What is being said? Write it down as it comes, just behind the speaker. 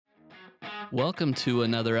Welcome to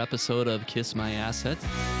another episode of Kiss My Assets.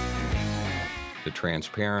 The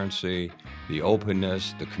transparency, the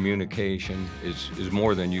openness, the communication is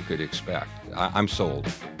more than you could expect. I'm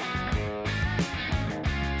sold.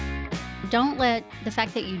 Don't let the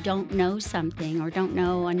fact that you don't know something or don't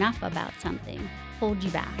know enough about something hold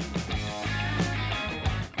you back.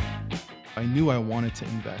 I knew I wanted to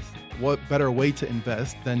invest. What better way to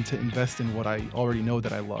invest than to invest in what I already know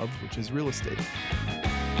that I love, which is real estate.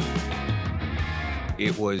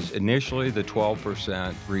 It was initially the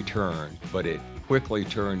 12% return, but it quickly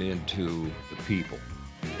turned into the people.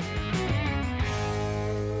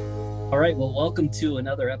 All right, well, welcome to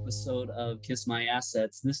another episode of Kiss My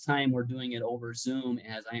Assets. This time we're doing it over Zoom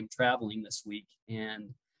as I am traveling this week.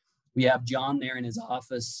 And we have John there in his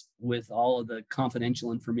office with all of the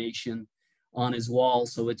confidential information on his wall.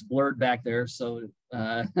 So it's blurred back there. So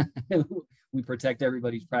we protect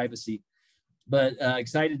everybody's privacy. But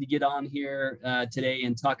excited to get on here today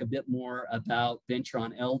and talk a bit more about venture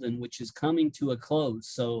on Elden, which is coming to a close.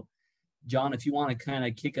 So, John, if you want to kind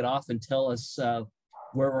of kick it off and tell us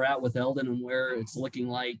where we're at with Elden and where it's looking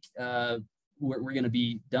like we're going to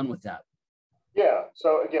be done with that. Yeah.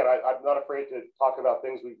 So again, I'm not afraid to talk about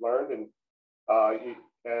things we've learned,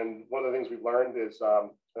 and one of the things we've learned is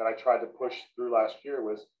that I tried to push through last year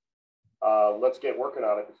was let's get working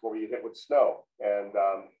on it before we get hit with snow. And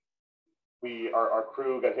our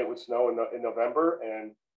crew got hit with snow in November,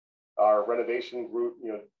 and our renovation group,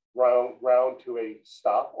 ground to a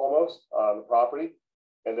stop almost on the property.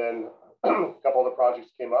 And then a couple other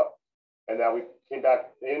projects came up, and now we came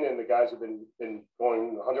back in, and the guys have been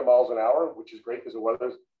going 100 miles an hour, which is great because the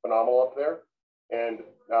weather's phenomenal up there. And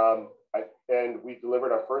we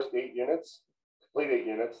delivered our first 8 units, complete 8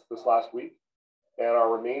 units this last week, and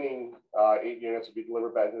our remaining 8 units will be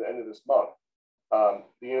delivered by the end of this month.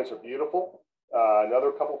 The units are beautiful.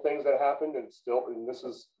 Another couple things that happened, and this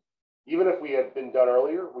is, even if we had been done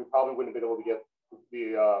earlier, we probably wouldn't have been able to get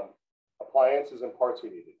the appliances and parts we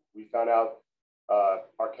needed. We found out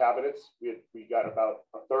our cabinets, we got about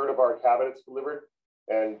a third of our cabinets delivered,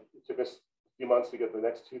 and it took us a few months to get the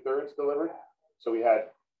next 2/3 delivered. So we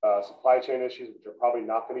had supply chain issues, which are probably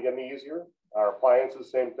not going to get any easier. Our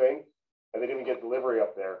appliances, same thing, and they didn't get delivery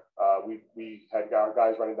up there. We had our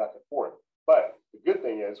guys running back and forth. But the good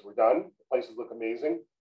thing is we're done. The places look amazing.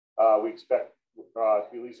 We expect to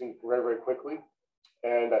be leasing very, very quickly.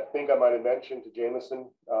 And I think I might have mentioned to Jamison,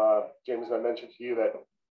 I mentioned to you that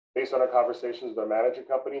based on our conversations with our management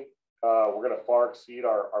company, we're going to far exceed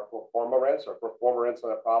our pro forma rents. Our pro forma rents on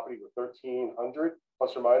that property were $1,300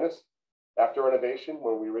 plus or minus. After renovation,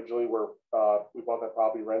 when we originally we bought that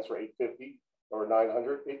property, rents were $850 or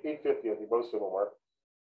 $900, $850, I think most of them were.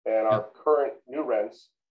 And our current new rents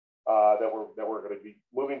that we're going to be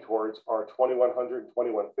moving towards are $2,100 and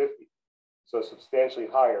 $2,150, so substantially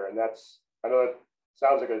higher. And I know that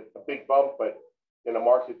sounds like a big bump, but in a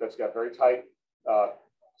market that's got very tight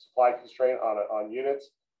supply constraint on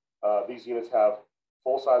units, these units have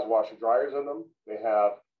full-size washer dryers in them. They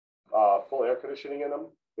have full air conditioning in them.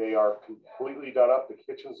 They are completely done up. The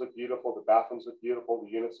kitchens look beautiful. The bathrooms look beautiful.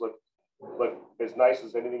 The units look as nice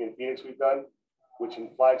as anything in Phoenix we've done, which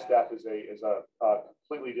in Flagstaff is a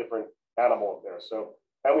completely different animal up there. So,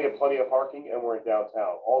 and we have plenty of parking, and we're in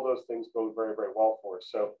downtown. All those things go very, very well for us.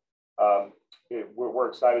 So we're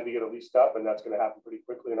excited to get it leased up, and that's going to happen pretty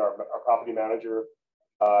quickly. And our property manager,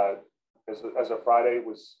 as of Friday,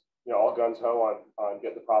 was all guns ho on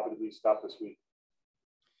getting the property leased up this week.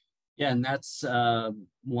 Yeah, and that's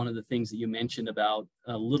one of the things that you mentioned about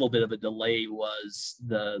a little bit of a delay was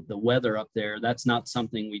the weather up there. That's not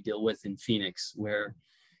something we deal with in Phoenix, where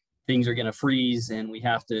things are going to freeze and we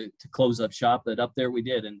have to close up shop. But up there we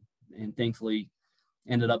did, and thankfully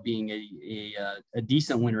ended up being a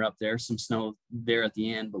decent winter up there. Some snow there at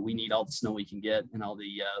the end, but we need all the snow we can get and all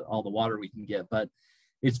the water we can get. But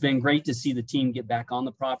it's been great to see the team get back on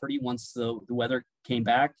the property once the weather came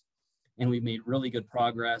back. And we've made really good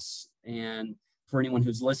progress. And for anyone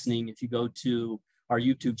who's listening, if you go to our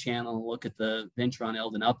YouTube channel and look at the Venture on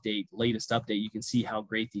Elden latest update, you can see how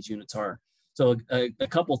great these units are. So a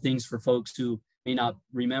couple things for folks who may not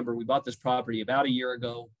remember, we bought this property about a year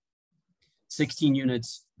ago, 16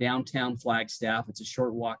 units, downtown Flagstaff. It's a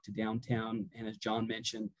short walk to downtown. And as John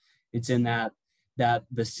mentioned, it's in that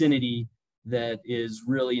vicinity that is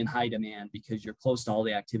really in high demand because you're close to all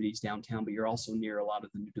the activities downtown, but you're also near a lot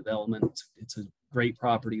of the new development. It's a great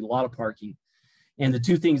property, a lot of parking. And the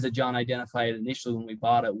two things that John identified initially when we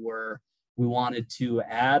bought it were we wanted to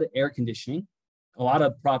add air conditioning. A lot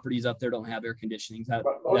of properties up there don't have air conditioning. That's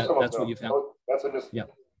what you found. That's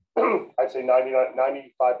Yep. I'd say 95%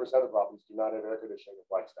 of the properties do not have air conditioning in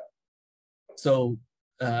Flagstaff. So,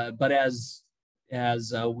 but as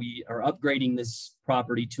we are upgrading this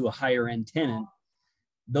property to a higher end tenant,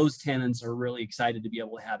 those tenants are really excited to be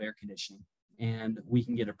able to have air conditioning, and we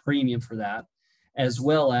can get a premium for that, as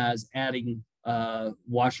well as adding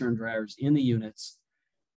washer and dryers in the units.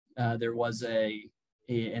 There was an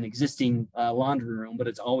existing laundry room, but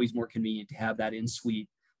it's always more convenient to have that in-suite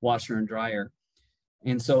washer and dryer.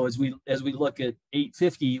 And so as we look at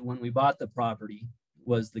 $850 when we bought the property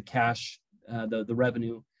was the cash, the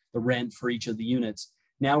revenue, the rent for each of the units.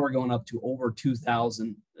 Now we're going up to over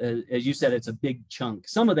 2,000. As you said, it's a big chunk.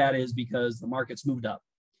 Some of that is because the market's moved up.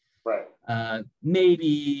 Right.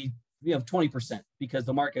 Maybe 20%, because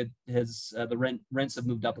the market has the rents have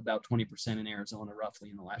moved up about 20% in Arizona roughly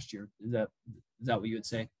in the last year. Is that what you would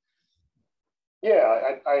say?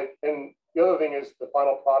 Yeah, and the other thing is the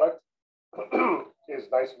final product is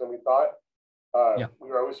nicer than we thought. Yeah.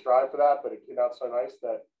 We always strive for that, but it came out so nice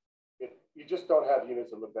that you just don't have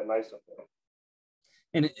units that look that nice up there.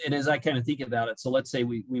 And as I kind of think about it, so let's say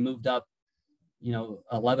we moved up,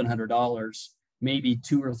 $1,100, maybe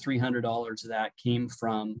 $200 or $300 of that came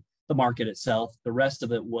from the market itself. The rest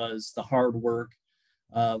of it was the hard work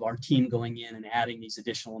of our team going in and adding these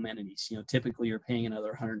additional amenities. Typically you're paying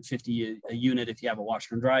another $150 a unit if you have a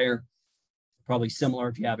washer and dryer, probably similar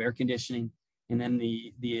if you have air conditioning. And then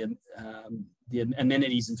the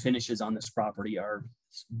amenities and finishes on this property are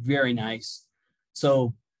very nice.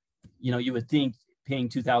 So, you would think paying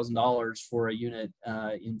 $2,000 for a unit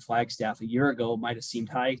in Flagstaff a year ago might have seemed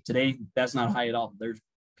high. Today, that's not high at all. There's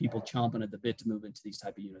people chomping at the bit to move into these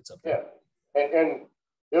type of units up there. Yeah, and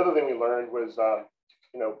the other thing we learned was,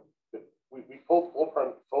 we pulled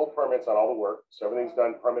full permits on all the work, so everything's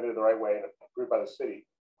done permitted the right way and approved by the city.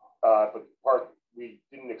 But the part we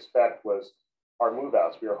didn't expect was our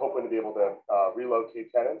move-outs. We were hoping to be able to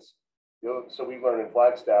relocate tenants. So we learned in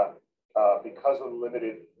Flagstaff, because of the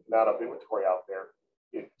limited amount of inventory out there,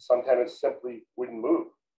 some tenants simply wouldn't move.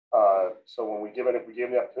 So when we gave them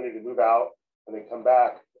the opportunity to move out and then come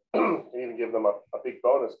back, and even give them a big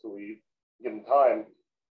bonus to leave, give them time,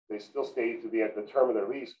 they still stayed to the term of their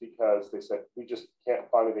lease because they said, we just can't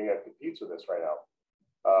find anything that competes with this right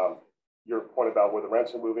now. Your point about where the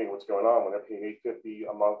rents are moving, what's going on, when they're paying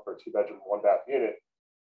 $850 a month for a 2-bedroom, 1-bath unit,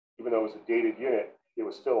 even though it was a dated unit, it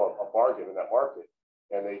was still a bargain in that market.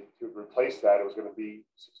 And to replace that, it was going to be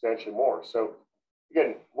substantially more. So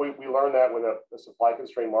again, we learned that with a supply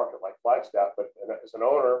constrained market like Flagstaff, but as an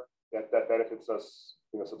owner, that benefits us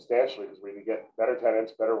substantially, because we can get better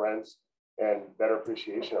tenants, better rents, and better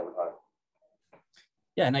appreciation over time.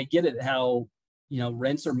 Yeah, and I get it how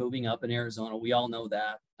rents are moving up in Arizona. We all know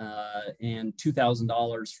that, and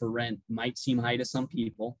 $2,000 for rent might seem high to some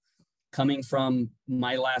people. Coming from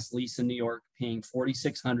my last lease in New York, paying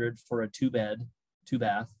 $4,600 for a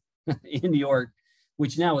 2-bath in New York,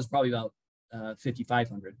 which now is probably about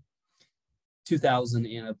 $5,500.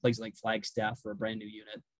 $2,000 in a place like Flagstaff for a brand new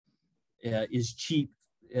unit is cheap,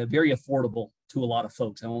 very affordable to a lot of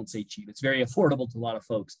folks. I won't say cheap; it's very affordable to a lot of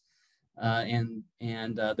folks, and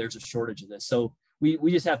there's a shortage of this. So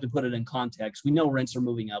we just have to put it in context. We know rents are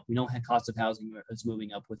moving up. We know cost of housing is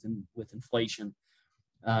moving up with inflation,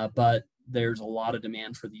 but there's a lot of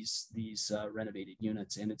demand for these renovated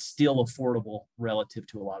units, and it's still affordable relative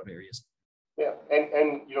to a lot of areas. Yeah,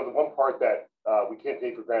 and the one part that we can't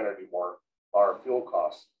take for granted anymore are fuel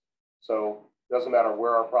costs. So it doesn't matter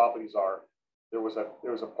where our properties are. There was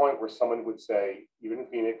a point where someone would say, even in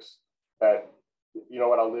Phoenix, that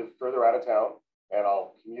I'll live further out of town and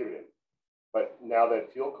I'll commute it. But now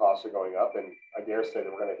that fuel costs are going up, and I dare say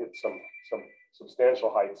that we're going to hit some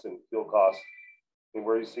substantial heights in fuel costs. And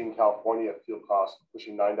where you see in California fuel costs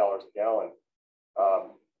pushing $9 a gallon,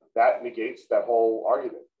 that negates that whole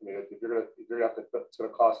argument. I mean, if you're gonna have to, it's going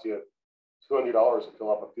to cost you $200 to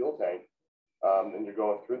fill up a fuel tank, and you're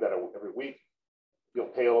going through that every week, you'll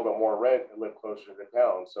pay a little bit more rent and live closer to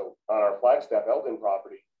town. So on our Flagstaff Elden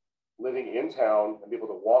property, living in town and be able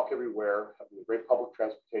to walk everywhere, having great public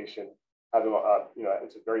transportation, having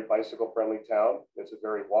it's a very bicycle-friendly town. It's a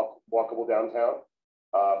very walkable downtown.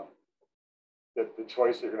 The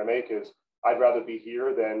choice you're going to make is, I'd rather be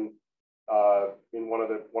here than in one of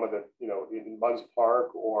the in Munns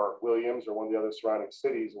Park or Williams or one of the other surrounding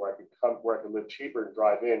cities where I can live cheaper and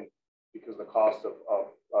drive in because of the cost of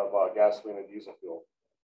gasoline and diesel fuel.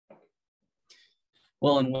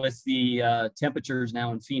 Well, and with the temperatures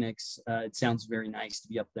now in Phoenix, it sounds very nice to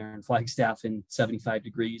be up there in Flagstaff in 75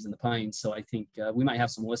 degrees in the Pines. So I think we might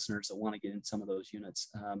have some listeners that want to get in some of those units.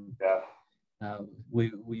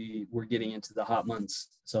 We're getting into the hot months,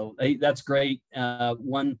 so that's great.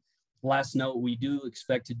 One last note: we do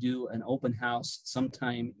expect to do an open house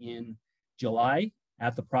sometime in July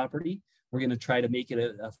at the property. We're going to try to make it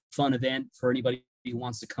a fun event for anybody who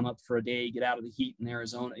wants to come up for a day, get out of the heat in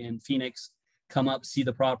Arizona, in Phoenix, come up, see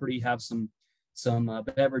the property, have some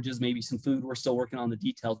beverages, maybe some food. We're still working on the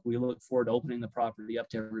details. We look forward to opening the property up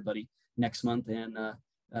to everybody next month. And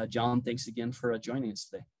John, thanks again for joining us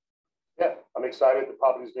today. Yeah, I'm excited. The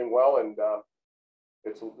property's doing well, and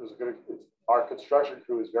our construction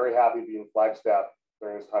crew is very happy being Flagstaff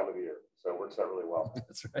during this time of the year. So it works out really well.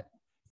 That's right.